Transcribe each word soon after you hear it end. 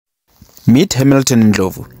Meet Hamilton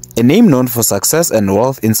Ndlovu, a name known for success and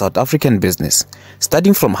wealth in South African business.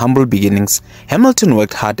 Starting from humble beginnings, Hamilton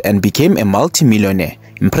worked hard and became a multi-millionaire,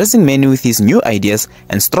 impressing many with his new ideas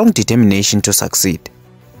and strong determination to succeed.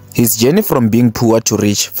 His journey from being poor to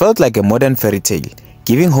rich felt like a modern fairy tale,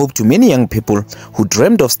 giving hope to many young people who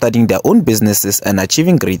dreamed of starting their own businesses and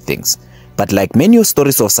achieving great things. But like many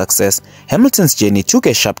stories of success, Hamilton's journey took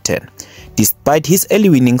a sharp turn. Despite his early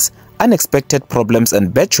winnings, unexpected problems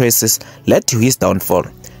and bad choices led to his downfall.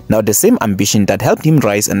 Now the same ambition that helped him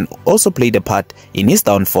rise and also played a part in his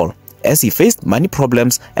downfall, as he faced money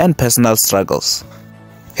problems and personal struggles.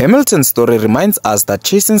 Hamilton's story reminds us that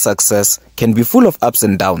chasing success can be full of ups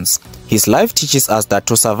and downs. His life teaches us that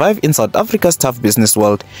to survive in South Africa's tough business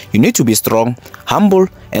world, you need to be strong, humble,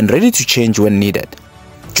 and ready to change when needed.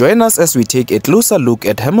 Join us as we take a closer look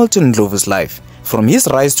at Hamilton Ndlovu's life, from his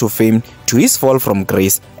rise to fame to his fall from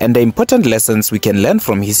grace, and the important lessons we can learn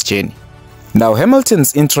from his journey. Now,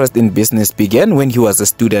 Hamilton's interest in business began when he was a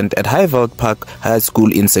student at Highveld Park High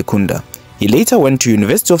School in Secunda. He later went to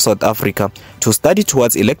University of South Africa to study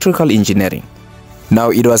towards electrical engineering. Now,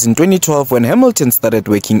 it was in 2012 when Hamilton started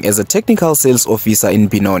working as a technical sales officer in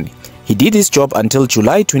Benoni. He did his job until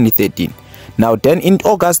July 2013. Now then, in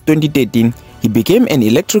August 2013, he became an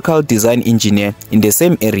electrical design engineer in the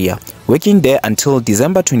same area, working there until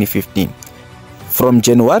December 2015. From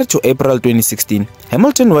January to April 2016,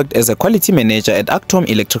 Hamilton worked as a quality manager at Actom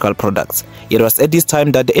Electrical Products. It was at this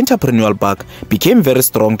time that the entrepreneurial bug became very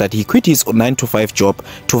strong that he quit his 9-to-5 job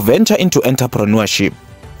to venture into entrepreneurship.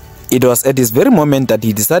 It was at this very moment that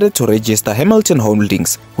he decided to register Hamilton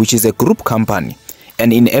Holdings, which is a group company.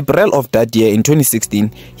 And in April of that year, in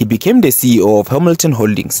 2016, he became the CEO of Hamilton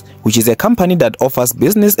Holdings, which is a company that offers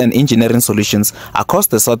business and engineering solutions across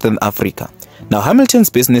the Southern Africa. Now, Hamilton's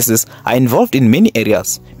businesses are involved in many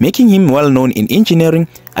areas, making him well known in engineering,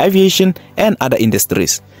 aviation, and other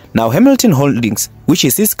industries. Now, Hamilton Holdings, which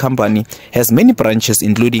is his company, has many branches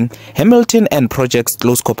including Hamilton and Projects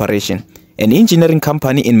Close Corporation, an engineering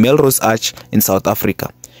company in Melrose Arch in South Africa.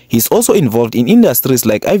 He's also involved in industries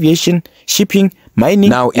like aviation, shipping, mining,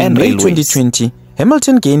 now, and May 2020,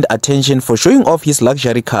 Hamilton gained attention for showing off his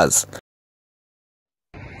luxury cars.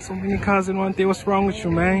 So many cars in one day. What's wrong with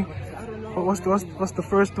you, man? What's the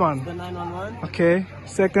first one? The 911. Okay.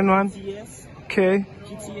 Second one? GTS. Okay.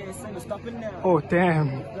 GTS. And the stopping now. Oh,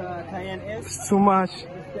 damn. The Cayenne S. It's too much.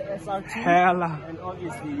 The SRT. Hella. And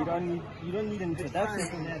obviously, you don't need an introduction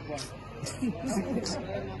from that one.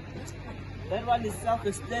 That one is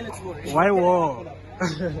self-explanatory. Why war?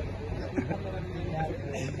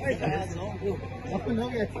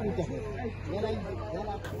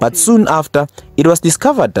 But soon after, it was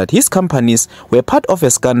discovered that his companies were part of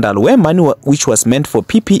a scandal where money which was meant for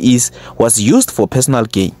PPEs was used for personal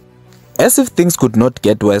gain. As if things could not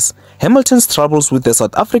get worse, Hamilton's troubles with the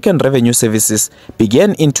South African Revenue Services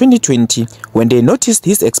began in 2020 when they noticed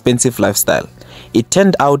his expensive lifestyle. It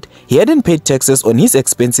turned out he hadn't paid taxes on his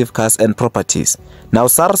expensive cars and properties. Now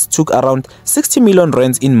SARS took around 60 million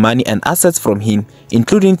rands in money and assets from him,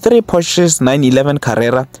 including 3 Porsche 911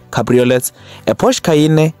 Carrera cabriolets, a Porsche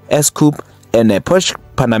Cayenne S-Coupe, and a Porsche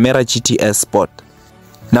Panamera GTS Sport.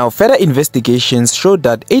 Now, further investigations showed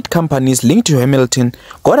that 8 companies linked to Hamilton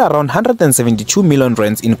got around 172 million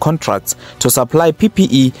rands in contracts to supply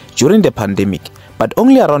PPE during the pandemic, but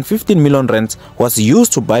only around 15 million rands was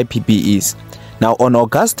used to buy PPEs. Now, on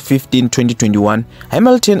August 15, 2021,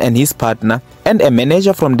 Hamilton and his partner and a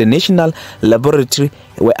manager from the National Laboratory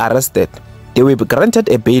were arrested. They were granted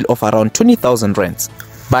a bail of around 20,000 rands.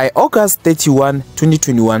 By August 31,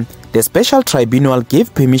 2021, the special tribunal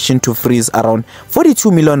gave permission to freeze around 42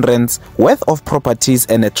 million rands worth of properties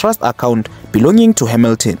and a trust account belonging to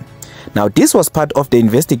Hamilton. Now, this was part of the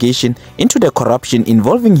investigation into the corruption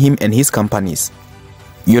involving him and his companies.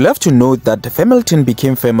 You'll have to note that Hamilton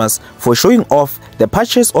became famous for showing off the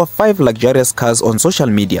purchase of 5 luxurious cars on social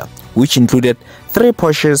media, which included 3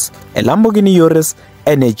 Porsches, a Lamborghini Urus,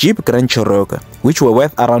 and a Jeep Grand Cherokee, which were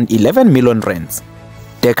worth around 11 million rands.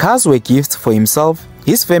 The cars were gifts for himself,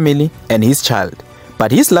 his family, and his child,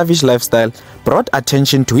 but his lavish lifestyle brought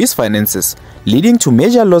attention to his finances, leading to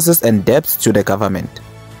major losses and debts to the government.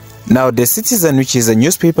 Now, The Citizen, which is a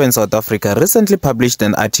newspaper in South Africa, recently published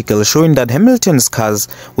an article showing that Hamilton's cars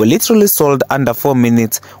were literally sold under 4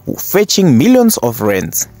 minutes, fetching millions of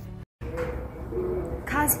rands.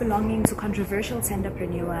 Cars belonging to controversial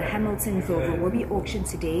tenderpreneur Hamilton Ndlovu will be auctioned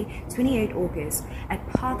today, 28 August, at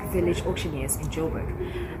Park Village Auctioneers in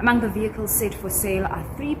Joburg. Among the vehicles set for sale are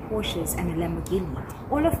 3 Porsches and a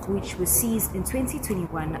Lamborghini, all of which were seized in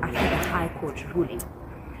 2021 after the High Court ruling.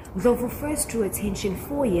 Ndlovu first drew attention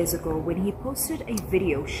 4 years ago when he posted a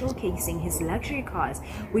video showcasing his luxury cars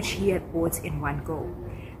which he had bought in one go.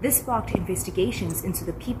 This sparked investigations into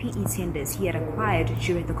the PPE tenders he had acquired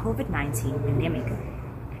during the COVID-19 pandemic.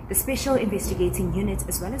 The Special Investigating Unit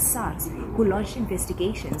as well as SARS, who launched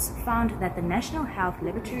investigations, found that the National Health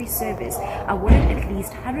Laboratory Service awarded at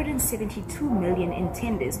least 172 million in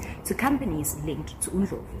tenders to companies linked to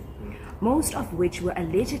Ndlovu, most of which were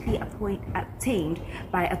allegedly obtained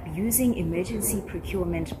by abusing emergency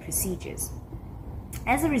procurement procedures.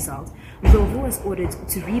 As a result, Ndlovu was ordered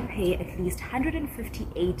to repay at least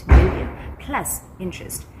 158 million plus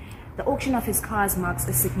interest. The auction of his cars marks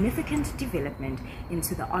a significant development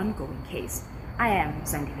into the ongoing case. I am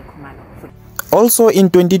Zandile Khumalo. Also in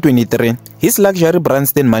 2023, his luxury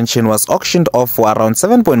Branston mansion was auctioned off for around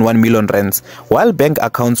 7.1 million rands, while bank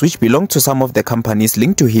accounts which belong to some of the companies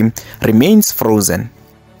linked to him remains frozen.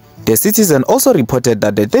 The Citizen also reported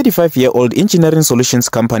that the 35-year-old engineering solutions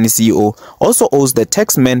company CEO also owes the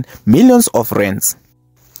taxman millions of rands.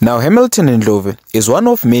 Now, Hamilton Ndlovu is one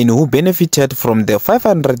of many who benefited from the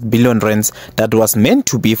 500 billion rands that was meant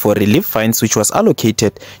to be for relief funds which was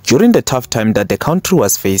allocated during the tough time that the country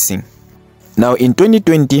was facing. Now, in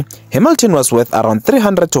 2020, Hamilton was worth around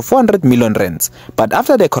 300 to 400 million rands, but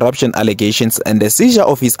after the corruption allegations and the seizure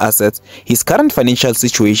of his assets, his current financial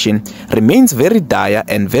situation remains very dire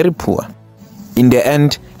and very poor. In the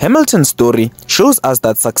end, Hamilton's story shows us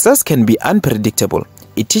that success can be unpredictable.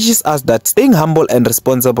 It teaches us that staying humble and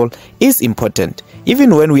responsible is important,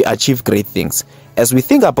 even when we achieve great things. As we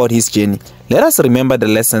think about his journey, let us remember the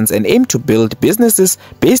lessons and aim to build businesses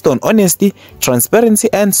based on honesty, transparency,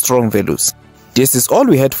 and strong values. This is all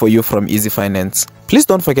we had for you from Easy Finance. Please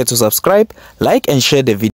don't forget to subscribe, like, and share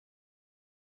the video.